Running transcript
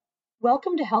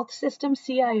Welcome to Health System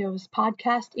CIO's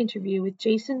podcast interview with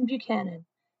Jason Buchanan,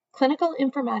 Clinical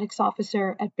Informatics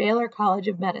Officer at Baylor College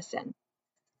of Medicine.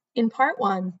 In part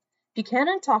one,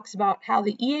 Buchanan talks about how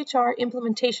the EHR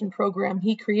implementation program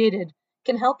he created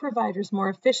can help providers more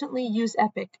efficiently use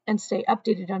Epic and stay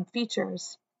updated on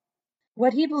features,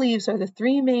 what he believes are the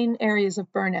three main areas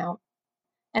of burnout,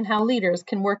 and how leaders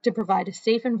can work to provide a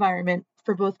safe environment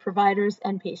for both providers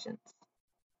and patients.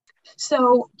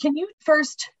 So can you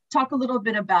first talk a little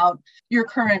bit about your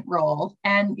current role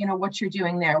and what you're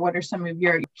doing there? What are some of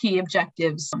your key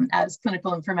objectives as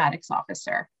clinical informatics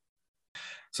officer?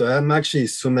 So I'm actually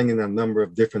swimming in a number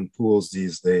of different pools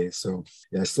these days. So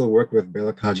I still work with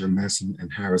Baylor College of Medicine and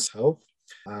Harris Health.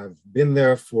 I've been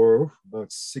there for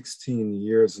about 16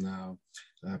 years now,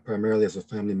 primarily as a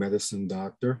family medicine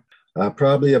doctor.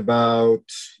 Probably about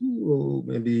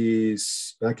maybe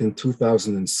back in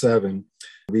 2007,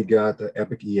 we got the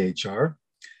Epic EHR.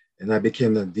 And I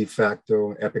became the de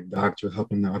facto Epic doctor,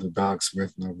 helping the other docs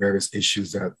with various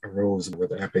issues that arose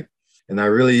with Epic. And I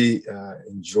really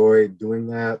enjoyed doing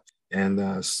that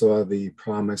and saw the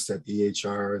promise that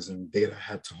EHRs and data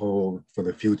had to hold for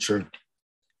the future.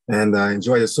 And I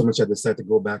enjoyed it so much I decided to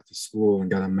go back to school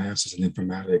and got a master's in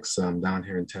informatics down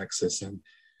here in Texas and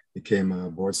became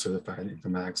board certified in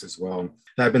informatics as well. And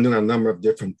I've been doing a number of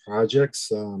different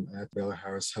projects at Baylor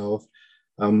Harris Health.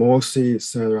 Mostly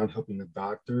centered around helping the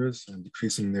doctors and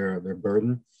decreasing their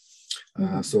burden.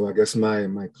 So I guess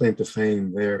my claim to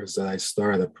fame there is that I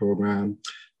started a program.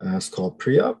 It's called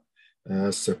Pre-Op.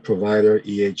 It's a provider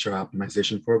EHR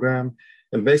optimization program.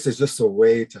 And basically it's just a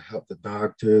way to help the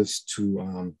doctors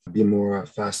to be more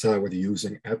facile with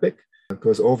using Epic.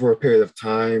 Because over a period of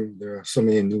time, there are so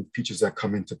many new features that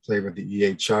come into play with the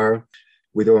EHR.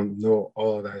 We don't know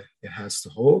all that it has to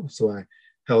hold. So I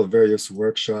held various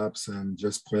workshops and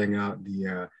just pointing out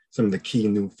some of the key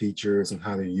new features and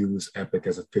how to use Epic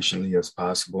as efficiently as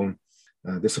possible.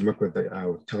 This will work with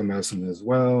telemedicine as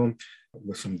well,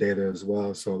 with some data as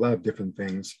well. So a lot of different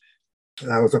things.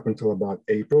 That was up until about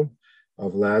April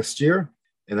of last year.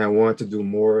 And I wanted to do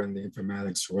more in the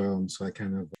informatics realm. So I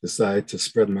kind of decided to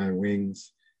spread my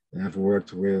wings. And I've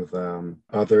worked with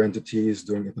other entities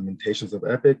doing implementations of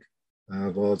Epic.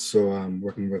 I've also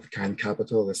working with Kind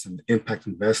Capital, that's an impact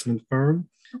investment firm.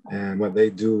 And what they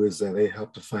do is that they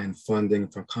help to find funding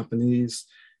for companies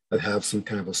that have some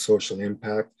kind of a social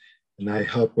impact. And I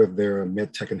help with their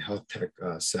medtech and health tech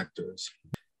sectors.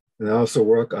 And I also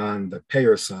work on the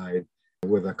payer side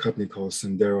with a company called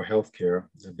Sendero Healthcare.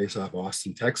 They're based out of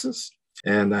Austin, Texas.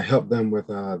 And I help them with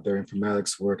their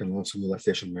informatics work and also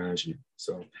utilization management.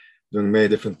 So doing many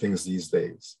different things these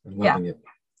days and loving it.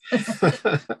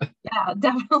 Yeah,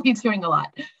 definitely doing a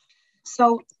lot.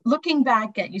 So looking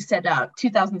back at, you said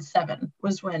 2007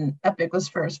 was when Epic was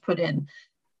first put in.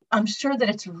 I'm sure that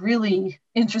it's really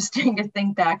interesting to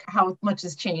think back how much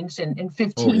has changed in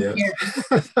 15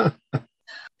 years.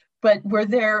 But were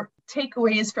there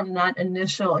takeaways from that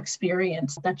initial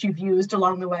experience that you've used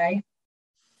along the way?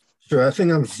 Sure. I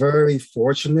think I'm very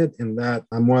fortunate in that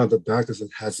I'm one of the doctors that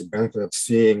has the benefit of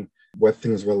seeing what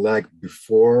things were like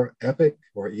before Epic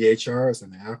or EHRs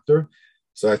and after.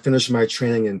 So I finished my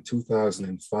training in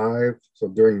 2005. So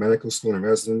during medical school and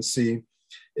residency,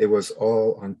 it was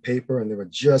all on paper and they were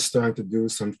just starting to do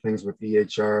some things with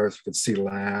EHRs. You could see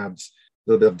labs,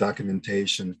 a little bit of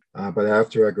documentation. But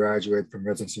after I graduated from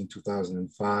residency in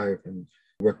 2005 and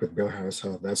worked with Baylor Harris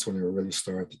Health, that's when it really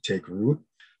started to take root.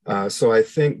 So I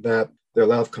think that there are a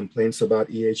lot of complaints about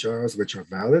EHRs, which are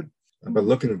valid. But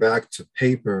looking back to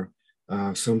paper,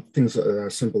 some things are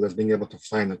as simple as being able to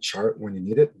find a chart when you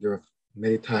need it. There are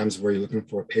many times where you're looking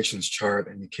for a patient's chart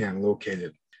and you can't locate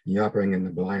it. You're operating in the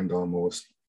blind almost.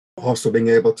 Also, being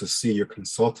able to see your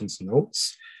consultant's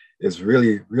notes is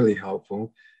really, really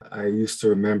helpful. I used to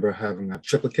remember having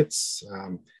triplicates.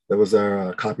 There was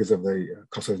copies of the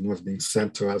consultant's notes being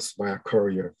sent to us via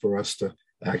courier for us to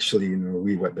actually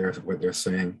read what they're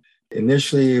saying.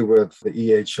 Initially with the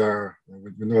EHR,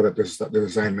 we know that they're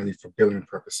designed mainly for billing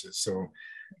purposes. So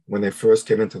when they first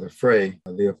came into the fray,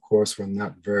 they of course were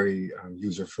not very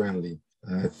user-friendly.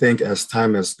 I think as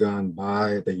time has gone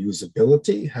by, the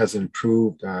usability has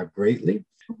improved greatly.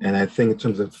 And I think in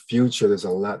terms of the future, there's a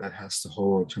lot that has to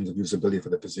hold in terms of usability for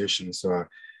the physician. So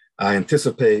I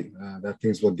anticipate that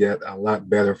things will get a lot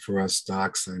better for us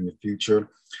docs in the future.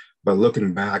 But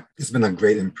looking back, it's been a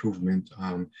great improvement,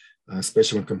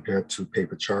 especially when compared to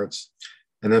paper charts.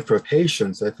 And then for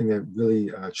patients, I think it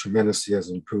really tremendously has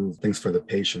improved things for the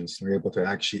patients. They're able to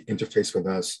actually interface with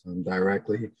us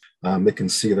directly. They can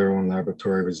see their own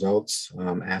laboratory results,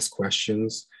 ask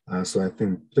questions. So I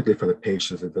think particularly for the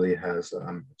patients, it really has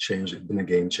changed, been a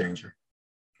game changer.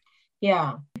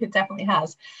 Yeah, it definitely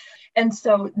has. And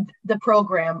so the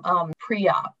program,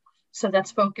 pre-op, so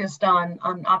that's focused on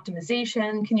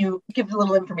optimization. Can you give a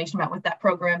little information about what that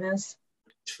program is?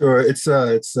 Sure, it's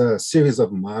a series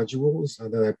of modules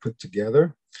that I put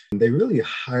together. And they really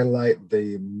highlight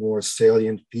the more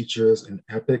salient features in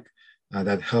Epic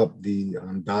that help the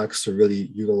docs to really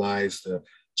utilize the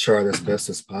chart as best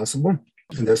as possible.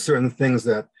 And there's certain things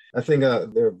that I think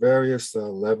there are various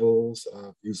levels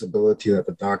of usability that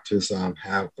the doctors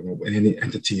have in any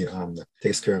entity that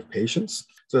takes care of patients.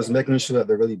 So it's making sure that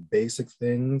the really basic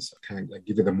things, kind of like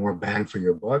give you the more bang for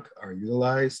your buck, are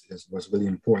utilized is what's really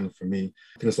important for me.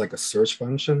 Things like a search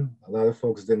function. A lot of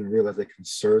folks didn't realize they can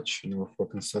search, for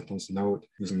consultant's note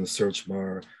using the search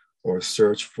bar, or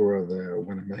search for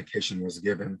when a medication was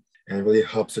given. And it really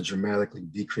helps to dramatically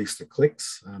decrease the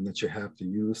clicks that you have to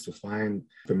use to find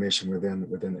information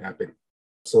within Epic.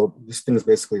 So this thing is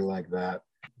basically like that.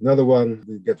 Another one,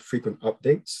 we get frequent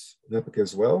updates in Epic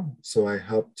as well. So I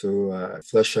help to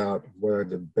flesh out what are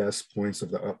the best points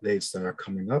of the updates that are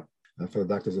coming up for the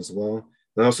doctors as well.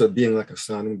 And also being like a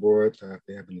sounding board, if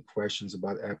they have any questions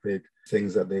about Epic,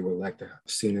 things that they would like to have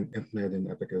seen implemented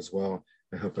in Epic as well,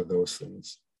 I help with those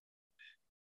things.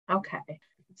 Okay.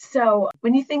 So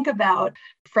when you think about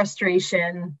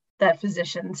frustration that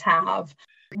physicians have,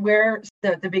 where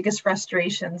the biggest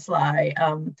frustrations lie,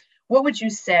 what would you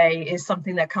say is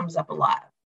something that comes up a lot?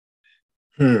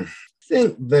 I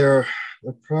think there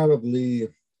are probably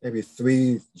maybe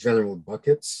three general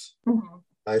buckets. Mm-hmm.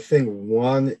 I think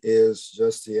one is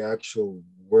just the actual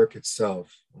work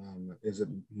itself. Is it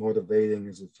motivating?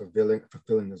 Is it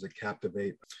fulfilling? Does it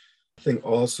captivate? I think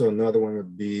also another one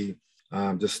would be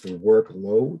just the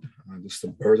workload, just the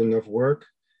burden of work.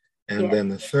 And then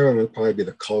the third one would probably be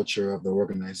the culture of the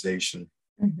organization,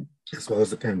 mm-hmm. as well as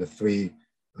the kind of the three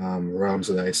realms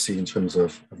that I see in terms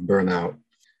of burnout.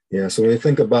 Yeah, so when you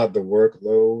think about the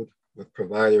workload with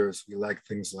providers, we like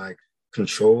things like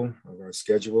control of our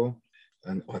schedule,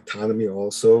 and autonomy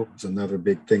also is another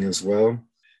big thing as well.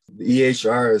 The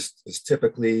EHR is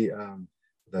typically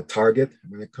the target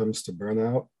when it comes to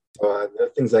burnout. There are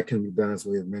things that can be done, as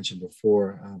we had mentioned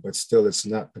before, but still it's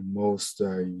not the most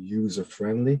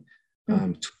user-friendly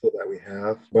tool that we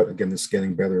have. But again, it's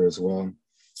getting better as well.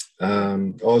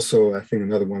 Also, I think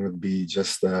another one would be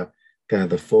just kind of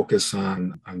the focus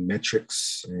on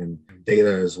metrics and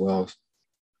data as well.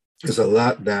 There's a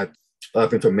lot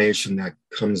of information that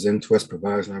comes into us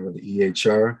providers now with the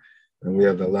EHR, and we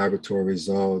have the laboratory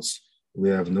results, we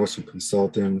have notes from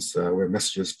consultants, we have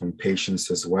messages from patients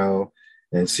as well,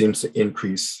 and it seems to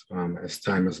increase as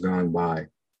time has gone by.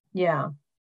 Yeah,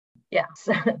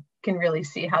 so can really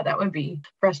see how that would be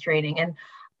frustrating. And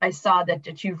I saw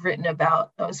that you've written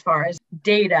about as far as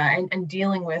data and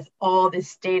dealing with all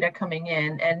this data coming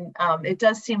in. And it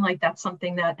does seem like that's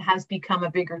something that has become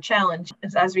a bigger challenge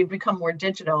as we become more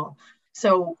digital.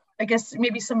 So I guess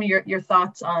maybe some of your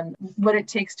thoughts on what it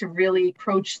takes to really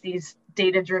approach these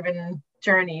data-driven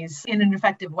journeys in an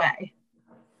effective way.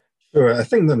 Sure. I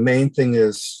think the main thing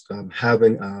is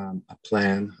having a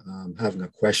plan, having a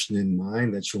question in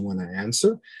mind that you want to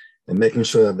answer, and making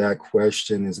sure that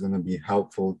question is going to be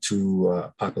helpful to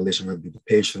a population, whether it be the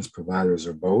patients, providers,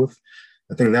 or both.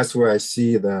 I think that's where I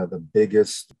see the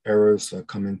biggest errors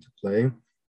come into play.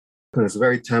 And it's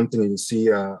very tempting to see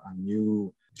a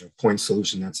new point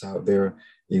solution that's out there. And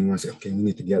you want to say, okay, you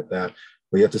need to get that.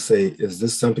 But you have to say, is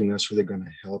this something that's really going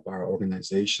to help our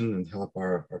organization and help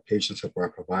our patients, help our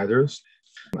providers?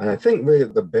 And I think really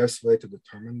the best way to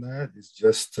determine that is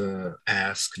just to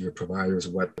ask your providers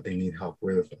what they need help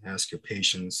with, ask your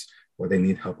patients what they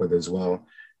need help with as well.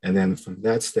 And then from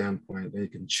that standpoint, you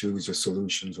can choose your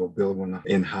solutions or build one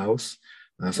in-house.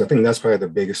 So I think that's probably the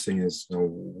biggest thing is,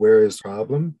 where is the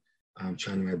problem?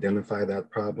 Trying to identify that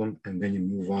problem, and then you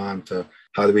move on to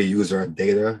how do we use our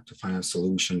data to find a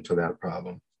solution to that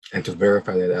problem and to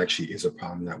verify that it actually is a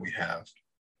problem that we have.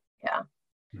 Yeah.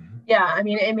 Mm-hmm. Yeah, I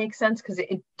mean, it makes sense because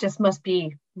it just must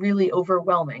be really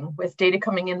overwhelming with data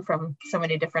coming in from so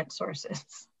many different sources.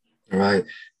 Right.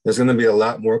 There's going to be a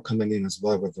lot more coming in as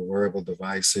well with the wearable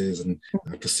devices and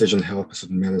precision health,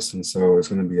 precision medicine. So it's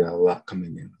going to be a lot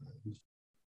coming in.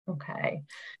 Okay.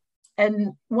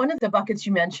 And one of the buckets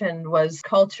you mentioned was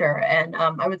culture. And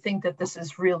I would think that this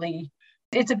is really,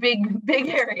 it's a big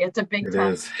area. It's a big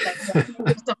topic.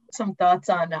 Give some thoughts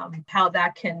on how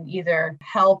that can either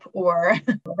help or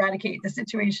eradicate the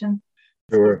situation.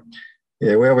 Sure.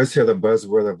 Yeah, we always hear the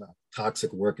buzzword of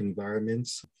toxic work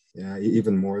environments. Yeah,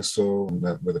 even more so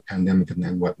with the pandemic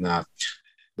and whatnot.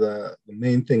 The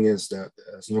main thing is that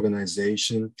as an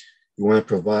organization, you want to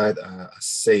provide a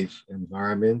safe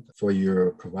environment for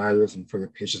your providers and for your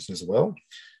patients as well.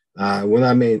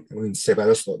 When safe, I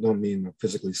just don't mean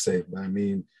physically safe, but I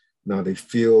mean, they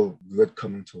feel good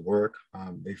coming to work.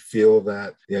 They feel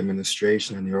that the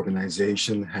administration and the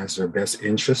organization has their best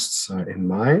interests in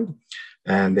mind,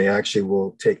 and they actually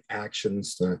will take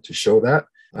actions to show that.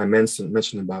 I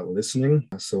mentioned about listening.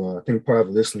 So I think part of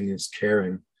listening is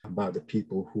caring about the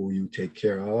people who you take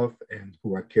care of and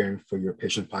who are caring for your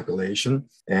patient population.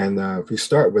 And if we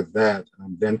start with that,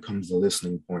 then comes the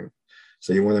listening point.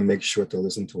 So you want to make sure to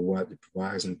listen to what the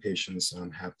providers and patients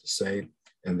have to say,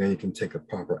 and then you can take a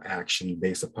proper action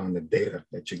based upon the data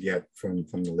that you get from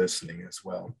the listening as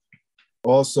well.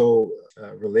 Also,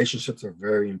 relationships are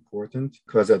very important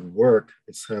because at work,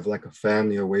 it's kind of like a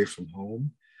family away from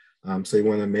home. So you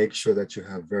want to make sure that you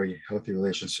have very healthy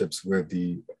relationships with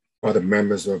the other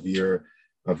members of your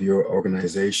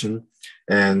organization.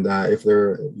 And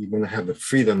you want to have the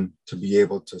freedom to be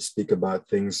able to speak about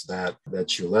things that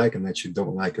you like and that you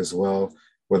don't like as well,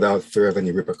 without fear of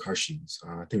any repercussions.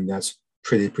 I think that's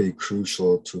pretty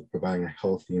crucial to providing a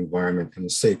healthy environment and a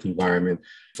safe environment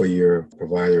for your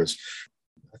providers.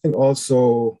 I think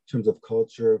also in terms of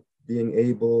culture, being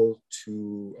able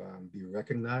to be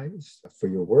recognized for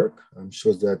your work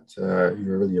shows that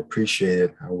you're really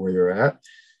appreciated where you're at.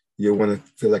 You want to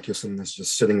feel like you're someone that's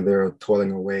just sitting there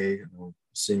toiling away,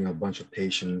 seeing a bunch of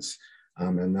patients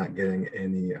and not getting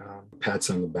any pats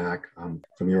on the back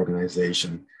from your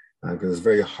organization, because it's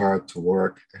very hard to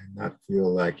work and not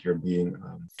feel like you're being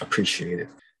appreciated.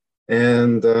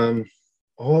 And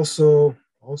also,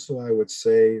 I would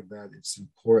say that it's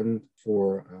important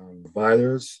for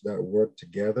providers that work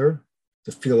together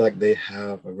to feel like they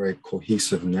have a very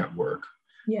cohesive network.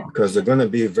 Yeah. Because they're going to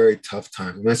be very tough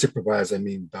times. When I say providers, I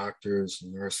mean doctors,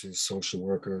 nurses, social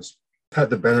workers. I've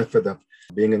had the benefit of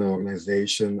being in an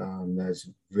organization that's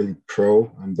really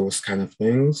pro on those kind of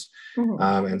things.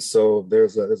 Mm-hmm. And so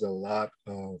there's a lot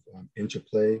of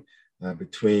interplay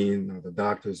between the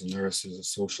doctors and nurses, the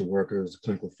social workers, the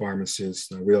clinical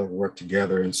pharmacists. We all work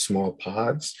together in small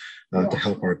pods to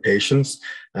help our patients.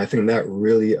 And I think that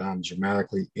really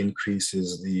dramatically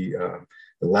increases the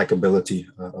likability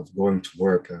of going to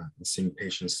work and seeing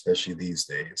patients, especially these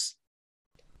days.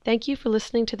 Thank you for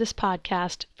listening to this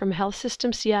podcast from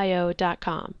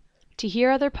healthsystemcio.com. To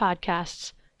hear other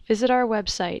podcasts, visit our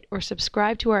website or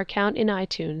subscribe to our account in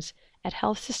iTunes at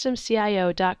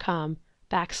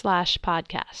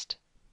healthsystemcio.com/podcast.